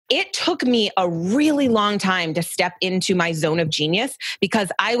it took me a really long time to step into my zone of genius because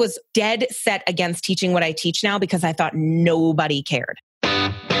I was dead set against teaching what I teach now because I thought nobody cared.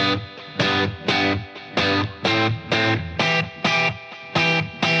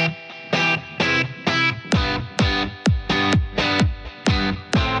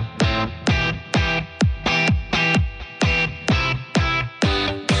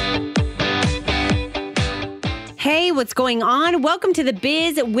 Hey, what's going on? Welcome to the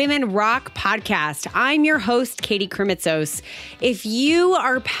Biz Women Rock podcast. I'm your host, Katie Krimitzos. If you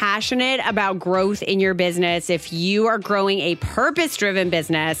are passionate about growth in your business, if you are growing a purpose-driven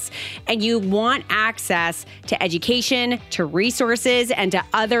business, and you want access to education, to resources, and to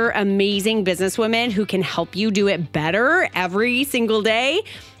other amazing businesswomen who can help you do it better every single day,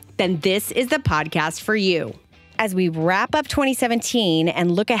 then this is the podcast for you. As we wrap up 2017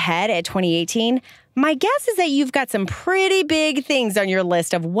 and look ahead at 2018, my guess is that you've got some pretty big things on your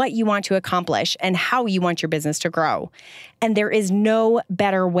list of what you want to accomplish and how you want your business to grow. And there is no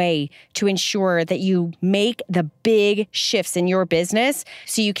better way to ensure that you make the big shifts in your business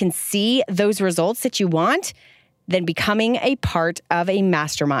so you can see those results that you want than becoming a part of a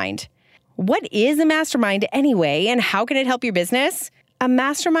mastermind. What is a mastermind anyway, and how can it help your business? A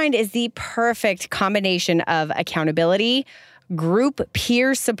mastermind is the perfect combination of accountability, group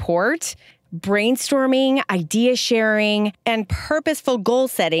peer support, brainstorming, idea sharing, and purposeful goal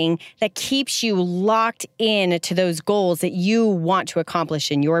setting that keeps you locked in to those goals that you want to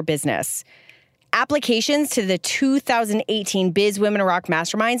accomplish in your business. Applications to the 2018 Biz Women Rock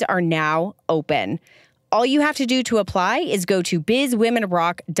Masterminds are now open. All you have to do to apply is go to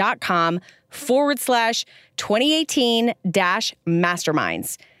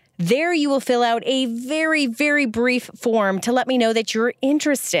bizwomenrock.com/2018-masterminds. There you will fill out a very, very brief form to let me know that you're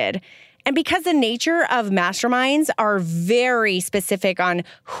interested. And because the nature of masterminds are very specific on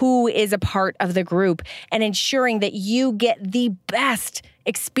who is a part of the group and ensuring that you get the best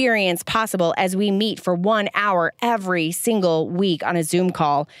experience possible as we meet for 1 hour every single week on a Zoom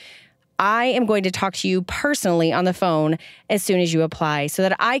call, I am going to talk to you personally on the phone as soon as you apply so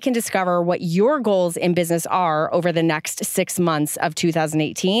that I can discover what your goals in business are over the next 6 months of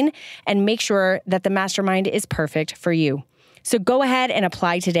 2018 and make sure that the mastermind is perfect for you. So go ahead and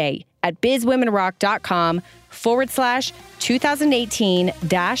apply today at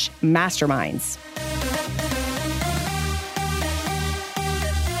bizwomenrock.com/2018-masterminds.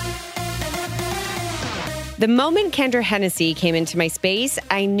 The moment Kendra Hennessey came into my space,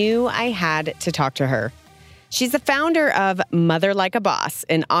 I knew I had to talk to her. She's the founder of Mother Like a Boss,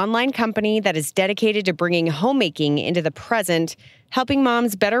 an online company that is dedicated to bringing homemaking into the present, helping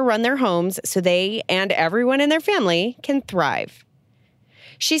moms better run their homes so they and everyone in their family can thrive.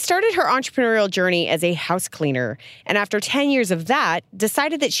 She started her entrepreneurial journey as a house cleaner, and after 10 years of that,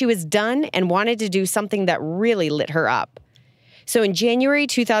 decided that she was done and wanted to do something that really lit her up. So in January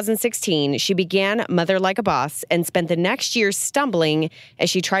 2016, she began Mother Like a Boss and spent the next year stumbling as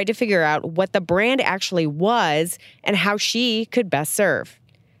she tried to figure out what the brand actually was and how she could best serve.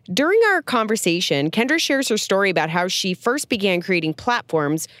 During our conversation, Kendra shares her story about how she first began creating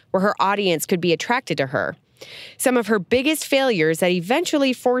platforms where her audience could be attracted to her. Some of her biggest failures that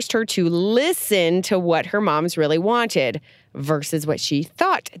eventually forced her to listen to what her moms really wanted versus what she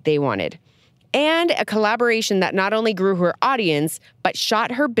thought they wanted. And a collaboration that not only grew her audience, but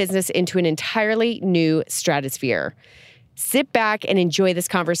shot her business into an entirely new stratosphere. Sit back and enjoy this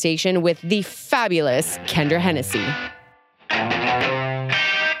conversation with the fabulous Kendra Hennessey.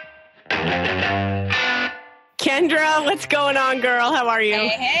 Kendra, what's going on, girl? How are you?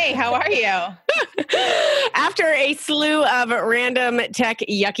 Hey, how are you? After a slew of random tech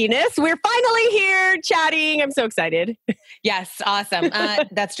yuckiness, we're finally here chatting. I'm so excited. Yes, awesome.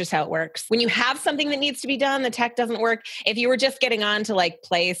 That's just how it works. When you have something that needs to be done, the tech doesn't work. If you were just getting on to like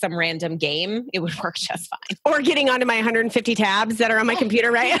play some random game, it would work just fine. Or getting onto my 150 tabs that are on my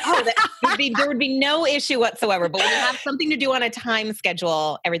computer, right? There would be no issue whatsoever. But when you have something to do on a time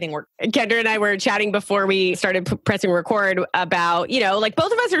schedule, everything works. Kendra and I were chatting before we started pressing record about, like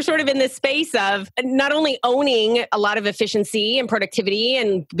both of us are sort of in this space of not only owning a lot of efficiency and productivity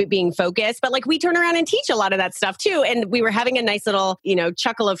and being focused, but like we turn around and teach a lot of that stuff too. And we were having a nice little,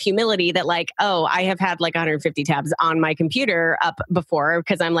 chuckle of humility that like, oh, I have had like 150 tabs on my computer up before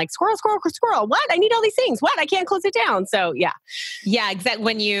because I'm like, squirrel. What? I need all these things. What? I can't close it down. So yeah. Yeah, exactly.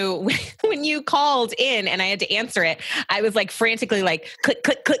 When you called in and I had to answer it, I was like frantically like click,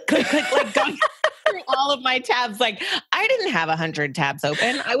 like going. through all of my tabs. Like, I didn't have 100 tabs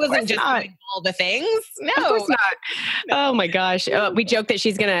open. I wasn't just doing all the things. No. Of course not. Oh my gosh. We joke that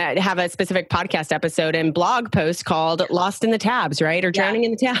she's going to have a specific podcast episode and blog post called Lost in the Tabs, right? Or Drowning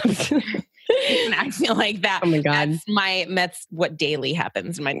in the Tabs. I feel like that. Oh my God. That's what daily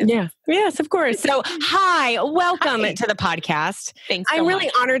happens in my business. Yeah. Yes, of course. So hi, welcome to the podcast. Thanks I'm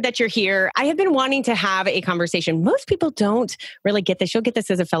really honored that you're here. I have been wanting to have a conversation. Most people don't really get this. You'll get this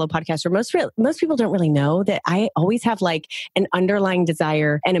as a fellow podcaster. Most people don't really know that I always have like an underlying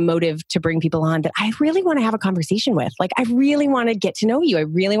desire and a motive to bring people on that I really want to have a conversation with. Like, I really want to get to know you. I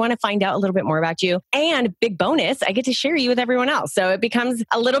really want to find out a little bit more about you. And big bonus, I get to share you with everyone else. So it becomes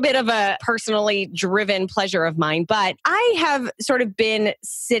a little bit of a personally driven pleasure of mine. But I have sort of been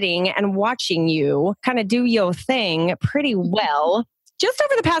sitting and watching you kind of do your thing pretty well just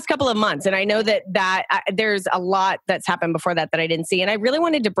over the past couple of months. And I know that there's a lot that's happened before that I didn't see. And I really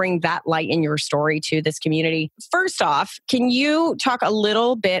wanted to bring that light in your story to this community. First off, can you talk a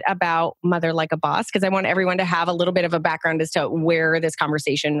little bit about Mother Like a Boss? Because I want everyone to have a little bit of a background as to where this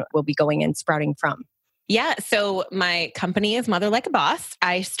conversation will be going and sprouting from. Yeah. So my company is Mother Like a Boss.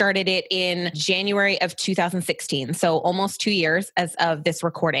 I started it in January of 2016. So almost 2 years as of this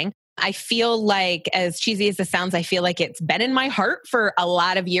recording. I feel like, as cheesy as this sounds, I feel like it's been in my heart for a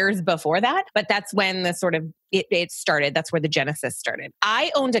lot of years before that. But that's when the sort of it started. That's where the genesis started.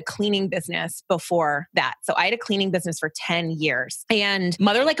 I owned a cleaning business before that. So I had a cleaning business for 10 years. And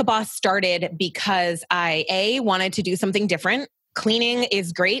Mother Like a Boss started because I wanted to do something different. Cleaning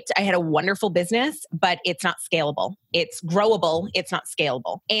is great. I had a wonderful business, but it's not scalable. It's growable. It's not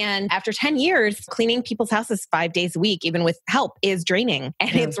scalable. And after 10 years, cleaning people's houses 5 days a week, even with help, is draining.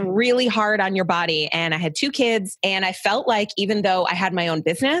 And it's really hard on your body. And I had 2 kids. And I felt like, even though I had my own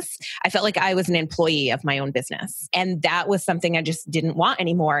business, I felt like I was an employee of my own business. And that was something I just didn't want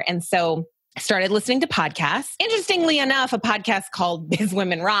anymore. And so I started listening to podcasts. Interestingly enough, a podcast called Biz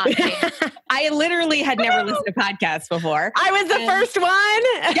Women Rock. I literally had never listened to podcasts before. I was the first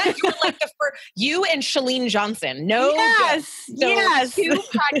one. Yes, you were like the first. You and Shalene Johnson. Yes. 2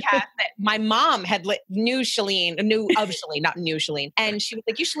 podcasts that my mom knew of Shalene, not knew Shalene. And she was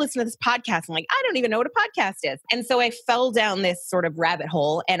like, you should listen to this podcast. I'm like, I don't even know what a podcast is. And so I fell down this sort of rabbit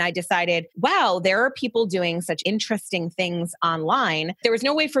hole and I decided, wow, there are people doing such interesting things online. There was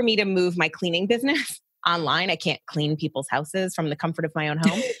no way for me to move my cleaning business online. I can't clean people's houses from the comfort of my own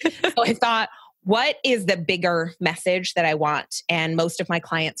home. So I thought, what is the bigger message that I want? And most of my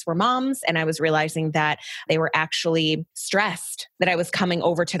clients were moms. And I was realizing that they were actually stressed that I was coming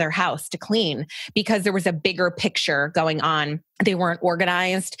over to their house to clean because there was a bigger picture going on. They weren't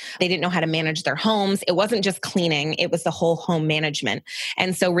organized. They didn't know how to manage their homes. It wasn't just cleaning. It was the whole home management.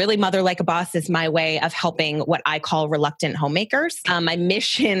 And so really Mother Like a Boss is my way of helping what I call reluctant homemakers. My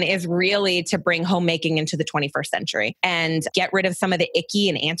mission is really to bring homemaking into the 21st century and get rid of some of the icky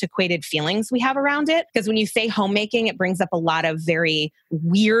and antiquated feelings we have around it. Because when you say homemaking, it brings up a lot of very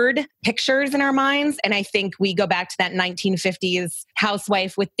weird pictures in our minds. And I think we go back to that 1950s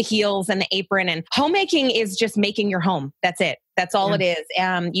housewife with the heels and the apron. And homemaking is just making your home. That's it. That's all it is.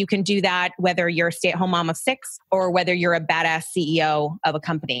 You can do that whether you're a stay-at-home mom of 6 or whether you're a badass CEO of a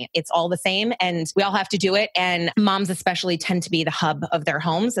company. It's all the same and we all have to do it. And moms especially tend to be the hub of their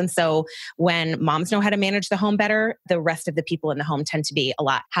homes. And so when moms know how to manage the home better, the rest of the people in the home tend to be a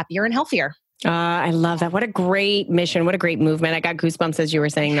lot happier and healthier. I love that. What a great mission. What a great movement. I got goosebumps as you were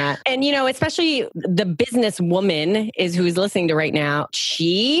saying that. And, especially the business woman is who's listening to right now.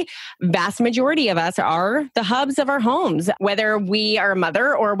 Vast majority of us are the hubs of our homes, whether we are a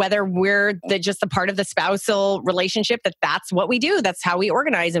mother or whether we're just a part of the spousal relationship, that's what we do. That's how we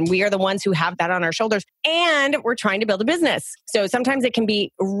organize. And we are the ones who have that on our shoulders. And we're trying to build a business. So sometimes it can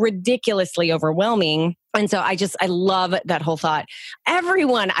be ridiculously overwhelming. And so I love that whole thought.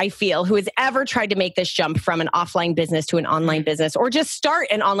 Everyone I feel who has ever tried to make this jump from an offline business to an online business or just start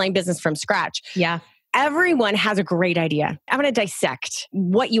an online business from scratch. Yeah. Everyone has a great idea. I'm going to dissect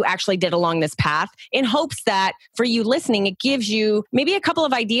what you actually did along this path in hopes that for you listening, it gives you maybe a couple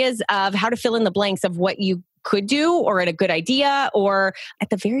of ideas of how to fill in the blanks of what you could do or a good idea, or at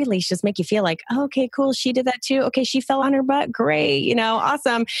the very least, just make you feel like, oh, okay, cool. She did that too. Okay. She fell on her butt. Great.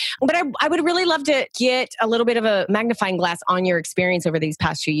 Awesome. But I would really love to get a little bit of a magnifying glass on your experience over these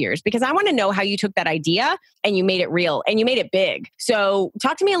past 2 years, because I want to know how you took that idea and you made it real and you made it big. So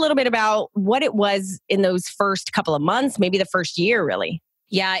talk to me a little bit about what it was in those first couple of months, maybe the first year, really.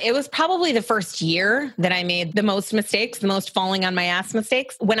 Yeah, it was probably the first year that I made the most mistakes, the most falling on my ass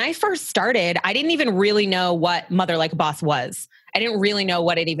mistakes. When I first started, I didn't even really know what Mother Like a Boss was. I didn't really know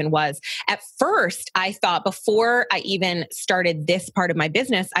what it even was. At first, I thought, before I even started this part of my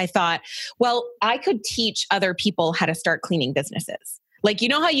business, I thought, well, I could teach other people how to start cleaning businesses. Like, you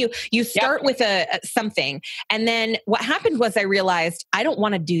know how you start with something, and then what happened was I realized I don't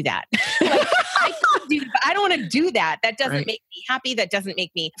want to do that. Like, I don't want to do that. That doesn't make me happy. That doesn't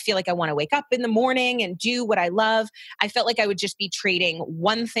make me feel like I want to wake up in the morning and do what I love. I felt like I would just be trading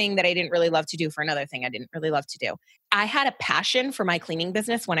one thing that I didn't really love to do for another thing I didn't really love to do. I had a passion for my cleaning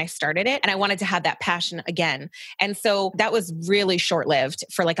business when I started it, and I wanted to have that passion again. And so that was really short-lived.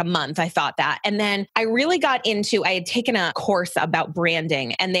 For like a month, I thought that. And then I really got into, I had taken a course about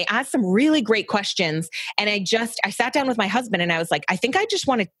branding, and they asked some really great questions. And I sat down with my husband and I was like, I think I just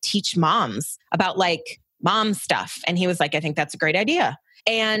want to teach moms about like mom stuff. And he was like, I think that's a great idea.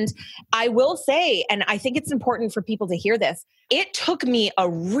 And I will say, and I think it's important for people to hear this, it took me a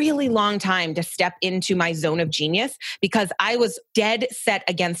really long time to step into my zone of genius, because I was dead set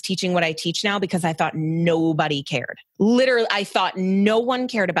against teaching what I teach now, because I thought nobody cared. Literally, I thought no one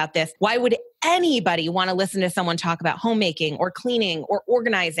cared about this. Why would anybody want to listen to someone talk about homemaking or cleaning or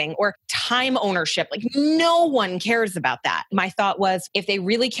organizing or time ownership? Like, no one cares about that. My thought was, if they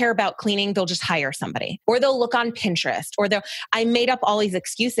really care about cleaning, they'll just hire somebody, or they'll look on Pinterest, or I made up all these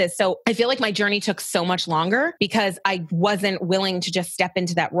excuses. So I feel like my journey took so much longer because I wasn't willing to just step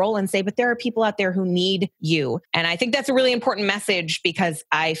into that role and say, but there are people out there who need you. And I think that's a really important message, because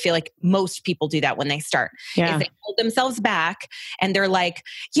I feel like most people do that when they start. Is they hold themselves back and they're like,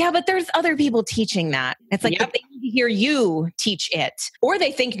 yeah, but there's other people teaching that. It's like, but they need to hear you teach it. Or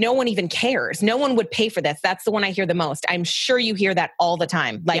they think no one even cares. No one would pay for this. That's the one I hear the most. I'm sure you hear that all the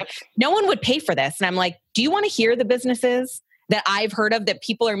time. Like, no one would pay for this. And I'm like, do you want to hear the businesses that I've heard of that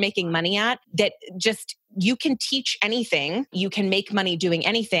people are making money at, that just, you can teach anything, you can make money doing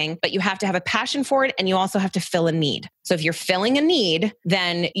anything, but you have to have a passion for it, and you also have to fill a need. So if you're filling a need,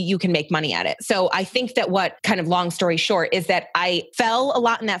 then you can make money at it. So I think that, what kind of, long story short, is that I fell a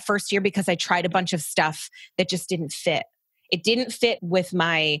lot in that first year because I tried a bunch of stuff that just didn't fit. It didn't fit with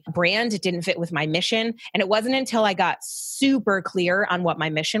my brand. It didn't fit with my mission. And it wasn't until I got super clear on what my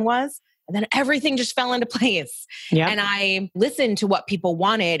mission was, and then everything just fell into place. And I listened to what people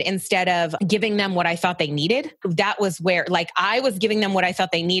wanted instead of giving them what I thought they needed. That was where, like, I was giving them what I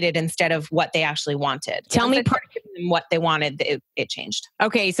thought they needed instead of what they actually wanted. Tell me, giving them what they wanted, it changed.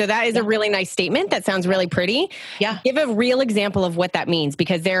 Okay, so that is a really nice statement. That sounds really pretty. Give a real example of what that means,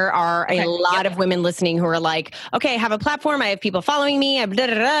 because there are a lot of women listening who are like, okay, I have a platform, I have people following me,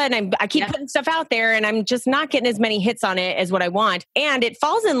 and I keep putting stuff out there, and I'm just not getting as many hits on it as what I want. And it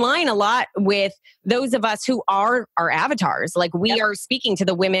falls in line a lot with those of us who are our avatars. Like, we are speaking to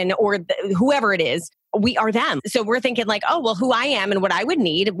the women, or whoever it is. We are them. So we're thinking like, oh, well, who I am and what I would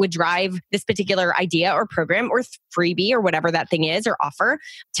need would drive this particular idea or program or freebie or whatever that thing is, or offer.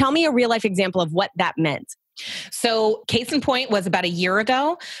 Tell me a real life example of what that meant. So case in point was about a year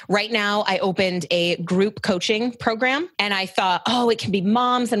ago. Right now, I opened a group coaching program, and I thought, oh, it can be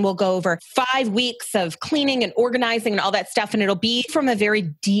moms, and we'll go over 5 weeks of cleaning and organizing and all that stuff. And it'll be from a very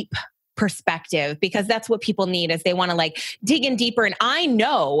deep perspective, because that's what people need, is they want to like dig in deeper. And I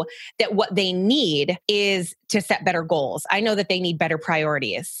know that what they need is to set better goals. I know that they need better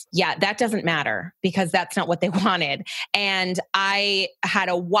priorities. Yeah, that doesn't matter, because that's not what they wanted. And I had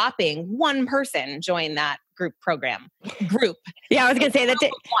a whopping one person join that group. Yeah, I was going to say that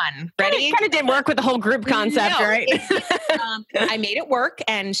one. Ready? Kind of didn't work with the whole group concept, right? I made it work,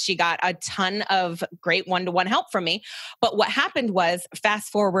 and she got a ton of great one-to-one help from me. But what happened was,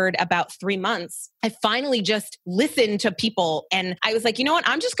 fast forward about 3 months, I finally just listened to people, and I was like, you know what?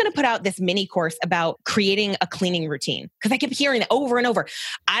 I'm just going to put out this mini course about creating a cleaning routine, because I kept hearing that over and over.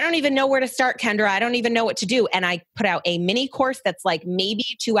 I don't even know where to start, Kendra. I don't even know what to do. And I put out a mini course that's like maybe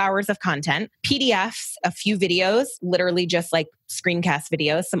 2 hours of content, PDFs, a few videos, literally just like screencast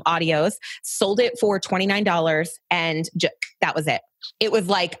videos, some audios, sold it for $29. And that was it. It was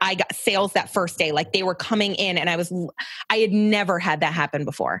like, I got sales that first day. Like, they were coming in, and I had never had that happen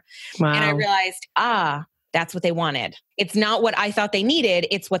before. Wow. And I realized, that's what they wanted. It's not what I thought they needed.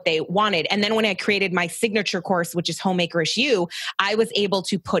 It's what they wanted. And then when I created my signature course, which is Homemakerish You, I was able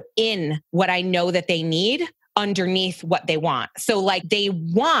to put in what I know that they need underneath what they want. So like, they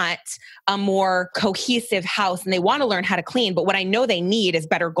want a more cohesive house, and they want to learn how to clean, but what I know they need is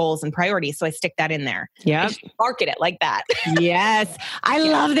better goals and priorities. So I stick that in there. Yeah. Market it like that. Yes. I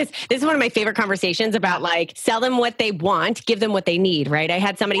love this. This is one of my favorite conversations about like, sell them what they want, give them what they need, right? I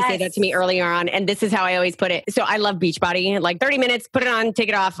had somebody say that to me earlier on, and this is how I always put it. So I love Beachbody, like 30 minutes, put it on, take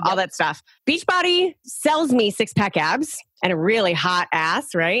it off, all that stuff. Beachbody sells me 6-pack abs and a really hot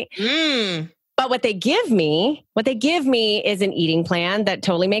ass, right? But what they give me What they give me is an eating plan that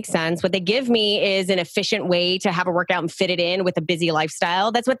totally makes sense. What they give me is an efficient way to have a workout and fit it in with a busy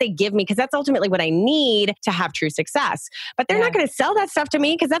lifestyle. That's what they give me because that's ultimately what I need to have true success. But they're not going to sell that stuff to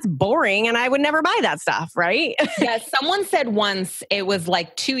me because that's boring and I would never buy that stuff, right? Yeah, someone said once, it was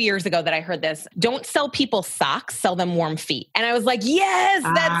like 2 years ago that I heard this, don't sell people socks, sell them warm feet. And I was like, yes,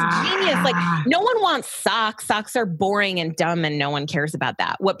 that's genius. Like no one wants socks. Socks are boring and dumb and no one cares about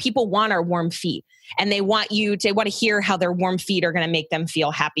that. What people want are warm feet. And they want to hear how their warm feet are going to make them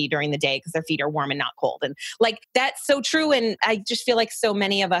feel happy during the day because their feet are warm and not cold. And like, that's so true. And I just feel like so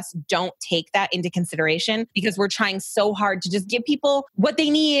many of us don't take that into consideration because we're trying so hard to just give people what they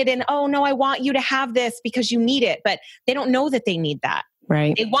need. And, oh no, I want you to have this because you need it. But they don't know that they need that.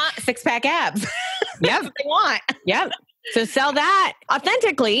 Right. They want 6-pack abs. That's what they want. Yep. So sell that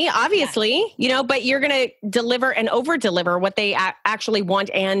authentically, obviously, but you're going to deliver and over deliver what they actually want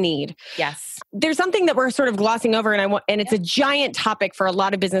and need. Yes. There's something that we're sort of glossing over and it's a giant topic for a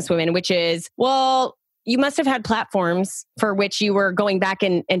lot of business women, which is, you must have had platforms for which you were going back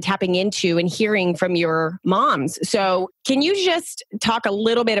and tapping into and hearing from your moms. So can you just talk a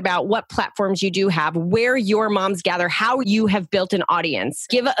little bit about what platforms you do have, where your moms gather, how you have built an audience?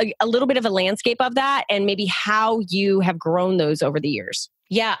 Give a little bit of a landscape of that and maybe how you have grown those over the years.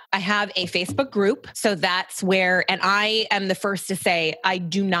 Yeah, I have a Facebook group. So that's where, and I am the first to say, I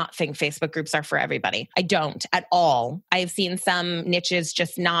do not think Facebook groups are for everybody. I don't at all. I have seen some niches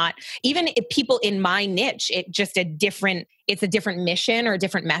just not, even if people in my niche, it's a different mission or a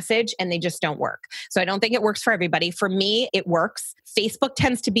different message and they just don't work. So I don't think it works for everybody. For me, it works. Facebook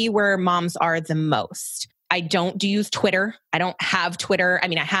tends to be where moms are the most. I don't use Twitter. I don't have Twitter. I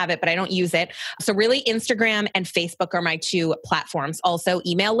mean, I have it, but I don't use it. So really Instagram and Facebook are my two platforms. Also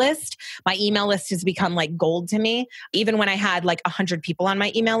email list. My email list has become like gold to me. Even when I had like 100 people on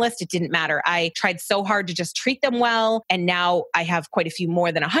my email list, it didn't matter. I tried so hard to just treat them well. And now I have quite a few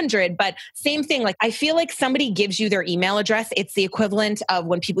more than 100, but same thing. Like I feel like somebody gives you their email address. It's the equivalent of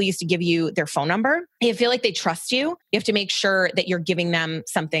when people used to give you their phone number. I feel like they trust you. You have to make sure that you're giving them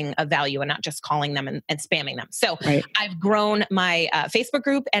something of value and not just calling them and spamming them. So I've grown my Facebook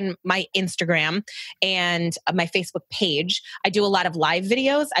group and my Instagram and my Facebook page. I do a lot of live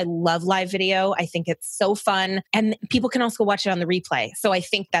videos. I love live video. I think it's so fun. And people can also watch it on the replay. So I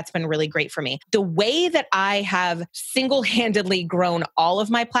think that's been really great for me. The way that I have single-handedly grown all of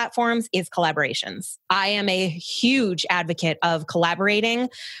my platforms is collaborations. I am a huge advocate of collaborating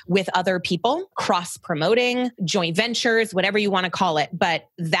with other people, cross-promoting, joint ventures, whatever you want to call it. But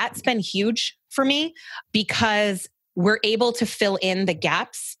that's been huge for me because we're able to fill in the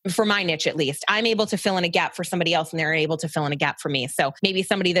gaps for my niche, at least. I'm able to fill in a gap for somebody else and they're able to fill in a gap for me. So maybe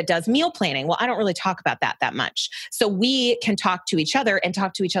somebody that does meal planning. Well, I don't really talk about that much. So we can talk to each other and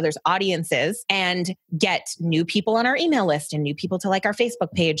talk to each other's audiences and get new people on our email list and new people to like our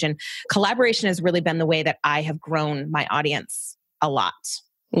Facebook page. And collaboration has really been the way that I have grown my audience a lot.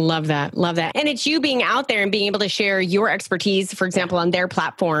 Love that. Love that. And it's you being out there and being able to share your expertise, for example, on their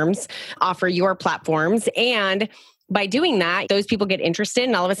platforms, offer your platforms. And by doing that, those people get interested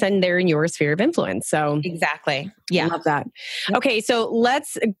and all of a sudden they're in your sphere of influence. So exactly. Yeah. Love that. Okay. So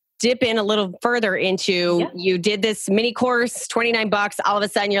let's dip in a little further into, you did this mini course, $29. All of a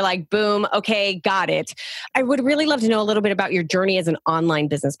sudden you're like, boom, okay, got it. I would really love to know a little bit about your journey as an online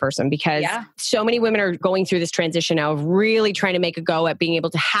business person because so many women are going through this transition now of really trying to make a go at being able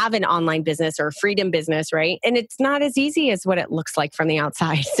to have an online business or a freedom business, right? And it's not as easy as what it looks like from the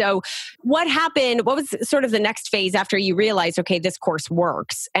outside. So what happened? What was sort of the next phase after you realized, okay, this course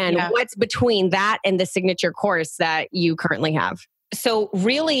works? And what's between that and the signature course that you currently have? So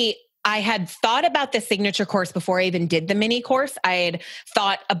really, I had thought about the signature course before I even did the mini course. I had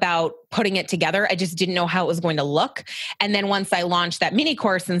thought about putting it together. I just didn't know how it was going to look. And then once I launched that mini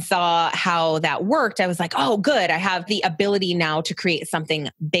course and saw how that worked, I was like, oh, good. I have the ability now to create something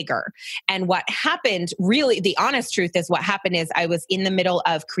bigger. And what happened, really, the honest truth is what happened is I was in the middle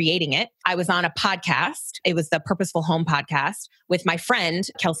of creating it. I was on a podcast. It was the Purposeful Home podcast with my friend,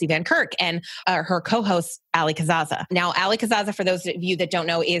 Kelsey Van Kirk, and her co-host, Ali Kazaza. Now, Ali Kazaza, for those of you that don't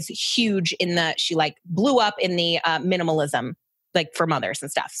know, is huge she like blew up in the minimalism, like for mothers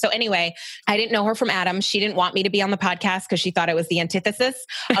and stuff. So anyway, I didn't know her from Adam. She didn't want me to be on the podcast because she thought it was the antithesis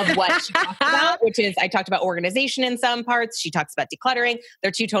of what she talked about, which is I talked about organization in some parts. She talks about decluttering.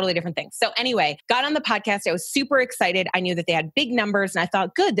 They're two totally different things. So anyway, got on the podcast. I was super excited. I knew that they had big numbers and I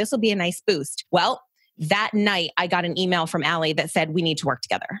thought, good, this will be a nice boost. Well, that night I got an email from Ali that said, we need to work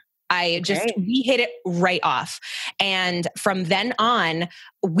together. We hit it right off. And from then on,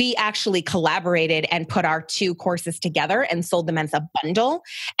 we actually collaborated and put our 2 courses together and sold them as a bundle.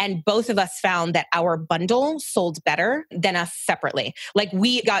 And both of us found that our bundle sold better than us separately. Like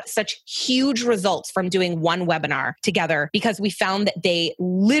we got such huge results from doing one webinar together because we found that they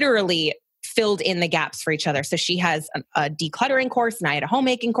literally filled in the gaps for each other. So she has a decluttering course and I had a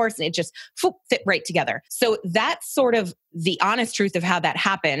homemaking course, and it just fit right together. So that's sort of the honest truth of how that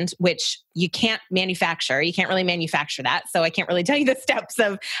happened, which you can't manufacture. You can't really manufacture that. So I can't really tell you the steps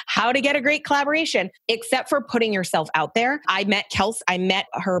of how to get a great collaboration, except for putting yourself out there. I met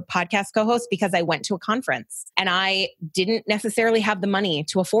her podcast co-host because I went to a conference and I didn't necessarily have the money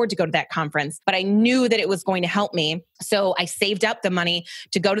to afford to go to that conference, but I knew that it was going to help me. So I saved up the money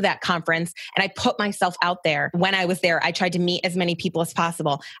to go to that conference and I put myself out there. When I was there, I tried to meet as many people as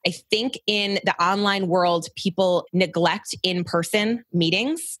possible. I think in the online world, people neglect in-person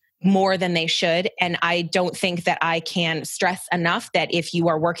meetings more than they should. And I don't think that I can stress enough that if you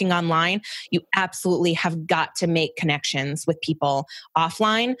are working online, you absolutely have got to make connections with people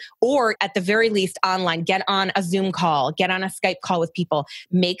offline, or at the very least online. Get on a Zoom call, get on a Skype call with people,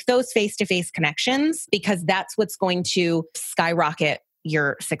 make those face-to-face connections, because that's what's going to skyrocket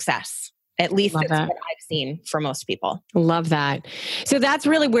your success. At least that's what I've seen for most people. Love that. So that's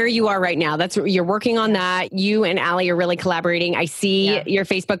really where you are right now. You're working on that. You and Allie are really collaborating. I see your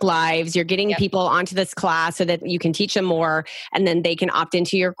Facebook Lives. You're getting people onto this class so that you can teach them more and then they can opt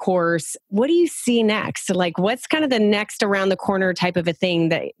into your course. What do you see next? Like, what's kind of the next around the corner type of a thing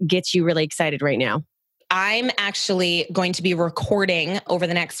that gets you really excited right now? I'm actually going to be recording over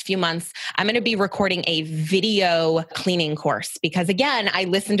the next few months. I'm going to be recording a video cleaning course because, again, I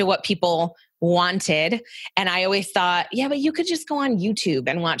listened to what people wanted. And I always thought, yeah, but you could just go on YouTube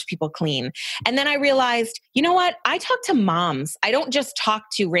and watch people clean. And then I realized, you know what? I talk to moms. I don't just talk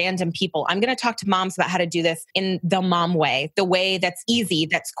to random people. I'm going to talk to moms about how to do this in the mom way, the way that's easy,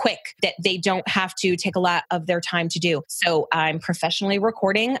 that's quick, that they don't have to take a lot of their time to do. So I'm professionally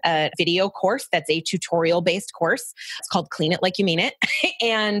recording a video course that's a tutorial-based course. It's called Clean It Like You Mean It.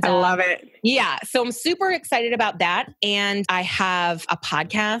 And I love it. Yeah. So I'm super excited about that. And I have a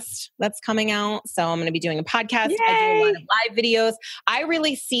podcast that's coming out. So I'm going to be doing a podcast. Yay! I do a lot of live videos. I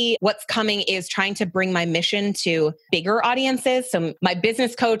really see what's coming is trying to bring my mission to bigger audiences. So my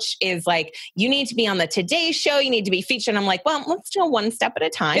business coach is like, you need to be on the Today Show. You need to be featured. And I'm like, well, let's do one step at a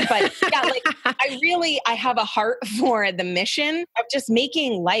time. But yeah, like I have a heart for the mission of just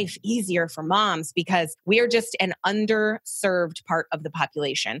making life easier for moms because we are just an underserved part of the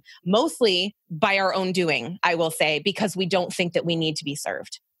population, mostly by our own doing, I will say, because we don't think that we need to be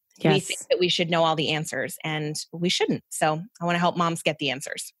served. Yes. We think that we should know all the answers and we shouldn't. So I want to help moms get the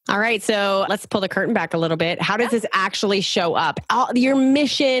answers. All right. So let's pull the curtain back a little bit. How does this actually show up? Your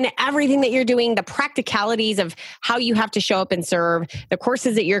mission, everything that you're doing, the practicalities of how you have to show up and serve, the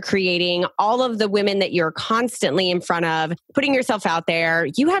courses that you're creating, all of the women that you're constantly in front of, putting yourself out there.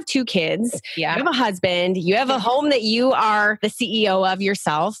 You have 2 kids. Yeah. You have a husband. You have a home that you are the CEO of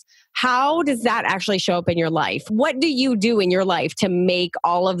yourself. How does that actually show up in your life? What do you do in your life to make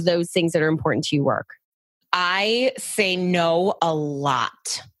all of those things that are important to you work? I say no a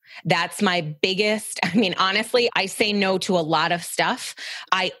lot. That's my biggest, honestly, I say no to a lot of stuff.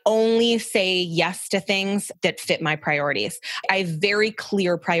 I only say yes to things that fit my priorities. I have very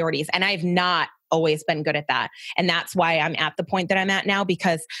clear priorities and I've not always been good at that. And that's why I'm at the point that I'm at now,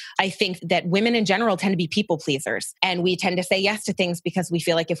 because I think that women in general tend to be people pleasers. And we tend to say yes to things because we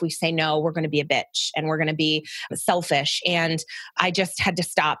feel like if we say no, we're going to be a bitch and we're going to be selfish. And I just had to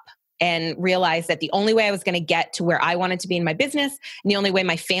stop and realize that the only way I was going to get to where I wanted to be in my business and the only way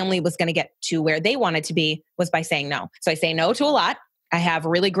my family was going to get to where they wanted to be was by saying no. So I say no to a lot. I have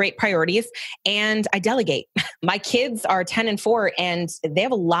really great priorities and I delegate. My kids are 10 and 4 and they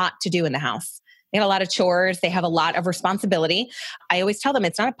have a lot to do in the house. They have a lot of chores. They have a lot of responsibility. I always tell them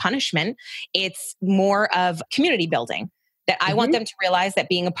it's not a punishment. It's more of community building. That I want them to realize that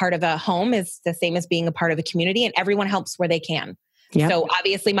being a part of a home is the same as being a part of a community and everyone helps where they can. Yep. So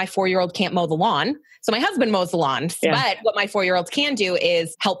obviously my 4-year-old can't mow the lawn. So my husband mows the lawn. Yeah. But what my 4-year-olds can do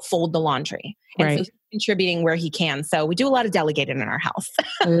is help fold the laundry. And so he's contributing where he can. So we do a lot of delegating in our house.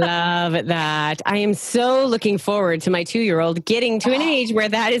 Love that. I am so looking forward to my 2-year-old getting to an age where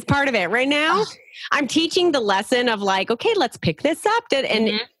that is part of it. Right now, I'm teaching the lesson of like, okay, let's pick this up.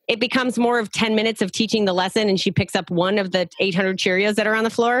 And it becomes more of 10 minutes of teaching the lesson and she picks up one of the 800 Cheerios that are on the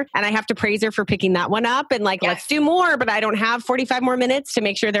floor. And I have to praise her for picking that one up and like, let's do more, but I don't have 45 more minutes to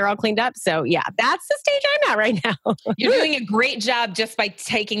make sure they're all cleaned up. So yeah, that's the stage I'm at right now. You're doing a great job just by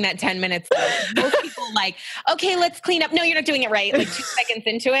taking that 10 minutes. Most people like, okay, let's clean up. No, you're not doing it right. Like 2 seconds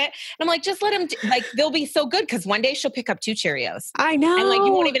into it. And I'm like, just let them, they'll be so good. Cause one day she'll pick up 2 Cheerios. I know. And like,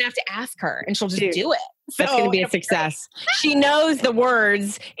 you won't even have to ask her and she'll just do it. So that's going to be a success. She knows the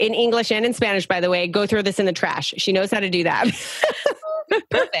words in English and in Spanish, by the way. Go throw this in the trash. She knows how to do that.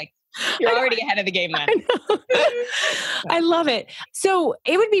 Perfect. You're already ahead of the game then. I love it. So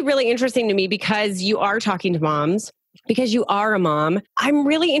it would be really interesting to me because you are talking to moms, because you are a mom. I'm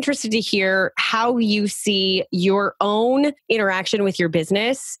really interested to hear how you see your own interaction with your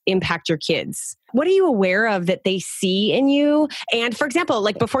business impact your kids. What are you aware of that they see in you? And for example,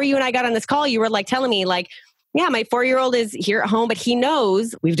 like before you and I got on this call, you were like telling me like, yeah, my 4-year-old is here at home, but he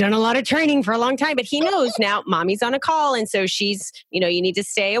knows we've done a lot of training for a long time, but he knows now mommy's on a call. And so she's, you need to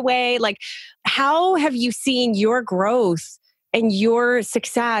stay away. Like, how have you seen your growth and your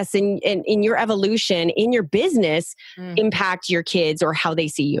success and your evolution in your business impact your kids or how they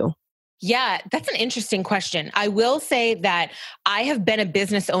see you? Yeah, that's an interesting question. I will say that I have been a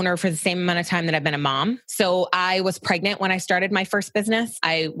business owner for the same amount of time that I've been a mom. So I was pregnant when I started my first business.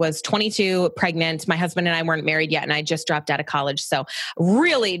 I was 22, pregnant. My husband and I weren't married yet, and I just dropped out of college. So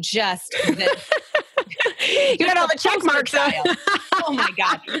really just... You got all the check marks. Oh my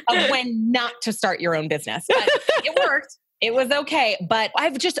God. Of when not to start your own business. But it worked. It was okay. But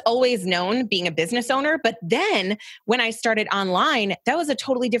I've just always known being a business owner. But then when I started online, that was a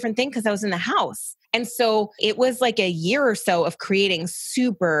totally different thing because I was in the house. And so it was like a year or so of creating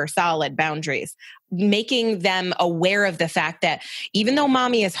super solid boundaries, making them aware of the fact that even though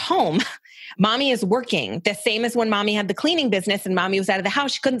mommy is home, mommy is working. The same as when mommy had the cleaning business and mommy was out of the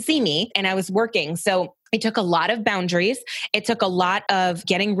house, she couldn't see me and I was working. So it took a lot of boundaries. It took a lot of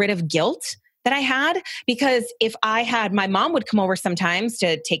getting rid of guilt that I had, because if I had, my mom would come over sometimes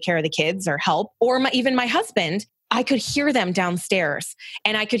to take care of the kids or help, or even my husband, I could hear them downstairs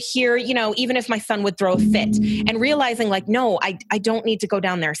and I could hear, even if my son would throw a fit, and realizing like, no, I don't need to go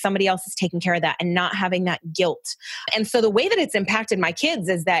down there. Somebody else is taking care of that, and not having that guilt. And so the way that it's impacted my kids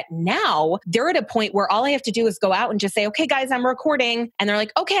is that now they're at a point where all I have to do is go out and just say, okay, guys, I'm recording. And they're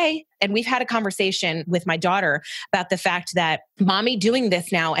like, okay. And we've had a conversation with my daughter about the fact that mommy doing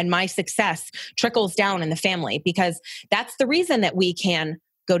this now and my success trickles down in the family, because that's the reason that we can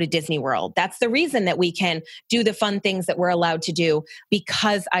go to Disney World. That's the reason that we can do the fun things that we're allowed to do,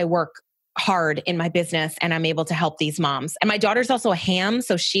 because I work hard in my business and I'm able to help these moms. And my daughter's also a ham,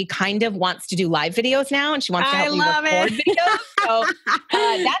 so she kind of wants to do live videos now, and she wants to help me record videos. So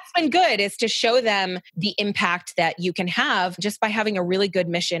that's been good, is to show them the impact that you can have just by having a really good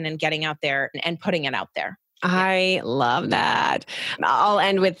mission and getting out there and putting it out there. I love that. I'll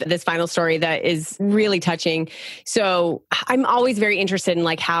end with this final story that is really touching. So I'm always very interested in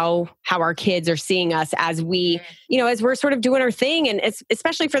like how our kids are seeing us as we, as we're sort of doing our thing. And it's,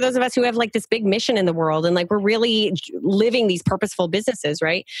 especially for those of us who have like this big mission in the world and like we're really living these purposeful businesses,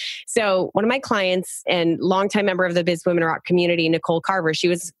 right? So one of my clients and longtime member of the Biz Women Rock community, Nicole Carver, she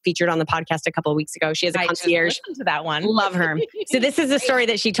was featured on the podcast a couple of weeks ago. She has a concierge. I just listened to that one. Love her. So this is a story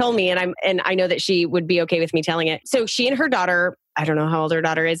that she told me, and I know that she would be okay with me telling it. So she and her daughter, I don't know how old her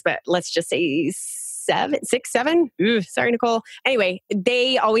daughter is, but let's just say 6, 7. Ooh, sorry, Nicole. Anyway,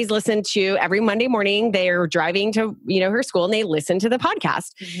 they always listen to every Monday morning. They're driving to, her school, and they listen to the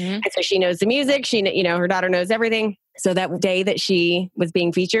podcast. Mm-hmm. And so she knows the music. She, her daughter knows everything. So that day that she was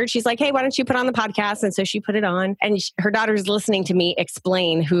being featured, she's like, hey, why don't you put on the podcast? And so she put it on, and her daughter's listening to me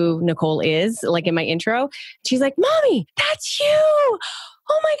explain who Nicole is, like in my intro. She's like, Mommy, that's you.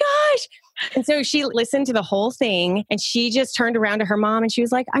 Oh my gosh. And so she listened to the whole thing, and she just turned around to her mom and she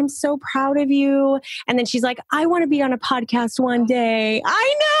was like, I'm so proud of you. And then she's like, I want to be on a podcast one day.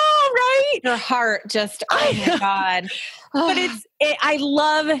 I know, right? Her heart just, oh my God. But I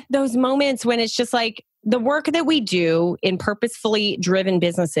love those moments when it's just like, the work that we do in purposefully driven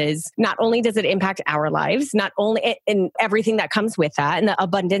businesses, not only does it impact our lives, not only in everything that comes with that and the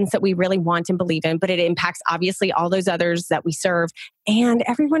abundance that we really want and believe in, but it impacts obviously all those others that we serve and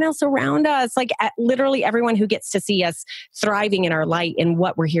everyone else around us, like literally everyone who gets to see us thriving in our light and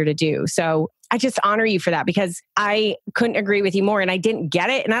what we're here to do. So I just honor you for that because I couldn't agree with you more and I didn't get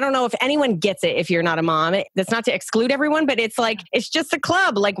it. And I don't know if anyone gets it if you're not a mom. That's not to exclude everyone, but it's like, it's just a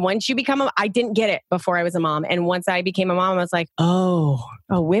club. Like once you become I didn't get it before I was a mom. And once I became a mom, I was like, oh,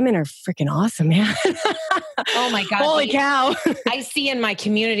 women are freaking awesome, man. Oh my God. Holy cow. I see in my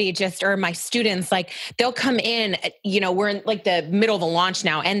community or my students, like they'll come in, we're in like the middle of a launch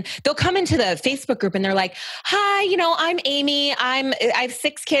now and they'll come into the Facebook group and they're like, hi, I'm Amy. I have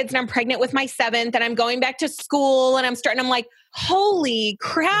 6 kids and I'm pregnant with my 7th and I'm going back to school and I'm like, holy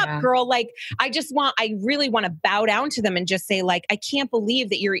crap, girl. Like, I really want to bow down to them and just say like, I can't believe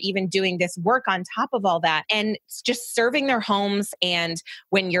that you're even doing this work on top of all that. And it's just serving their homes. And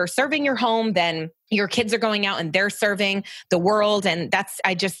when you're serving your home, then your kids are going out and they're serving the world. And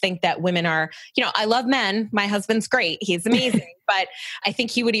I just think that women are, I love men. My husband's great. He's amazing. But I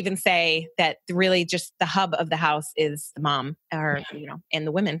think he would even say that really just the hub of the house is the mom and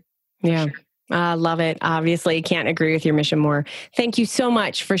the women. Yeah. Love it. Obviously, can't agree with your mission more. Thank you so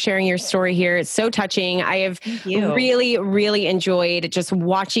much for sharing your story here. It's so touching. I have really, really enjoyed just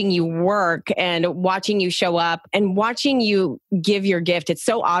watching you work and watching you show up and watching you give your gift. It's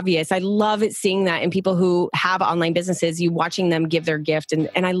so obvious. I love seeing that in people who have online businesses, you watching them give their gift. And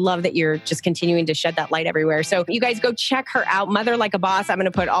I love that you're just continuing to shed that light everywhere. So you guys go check her out, Mother Like a Boss. I'm going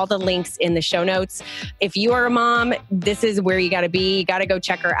to put all the links in the show notes. If you are a mom, this is where you got to be. You got to go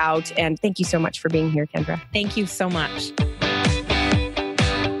check her out. And thank you so much for being here, Kendra. Thank you so much.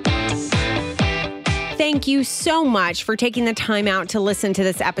 Thank you so much for taking the time out to listen to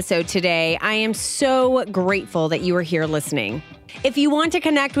this episode today. I am so grateful that you are here listening. If you want to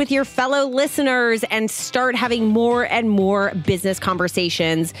connect with your fellow listeners and start having more and more business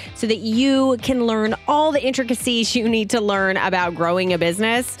conversations so that you can learn all the intricacies you need to learn about growing a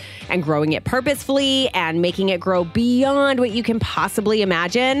business and growing it purposefully and making it grow beyond what you can possibly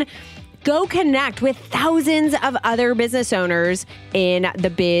imagine, go connect with thousands of other business owners in the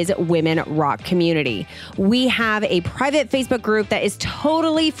Biz Women Rock community. We have a private Facebook group that is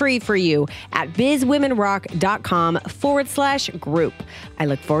totally free for you at bizwomenrock.com/group. I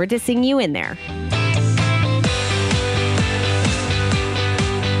look forward to seeing you in there.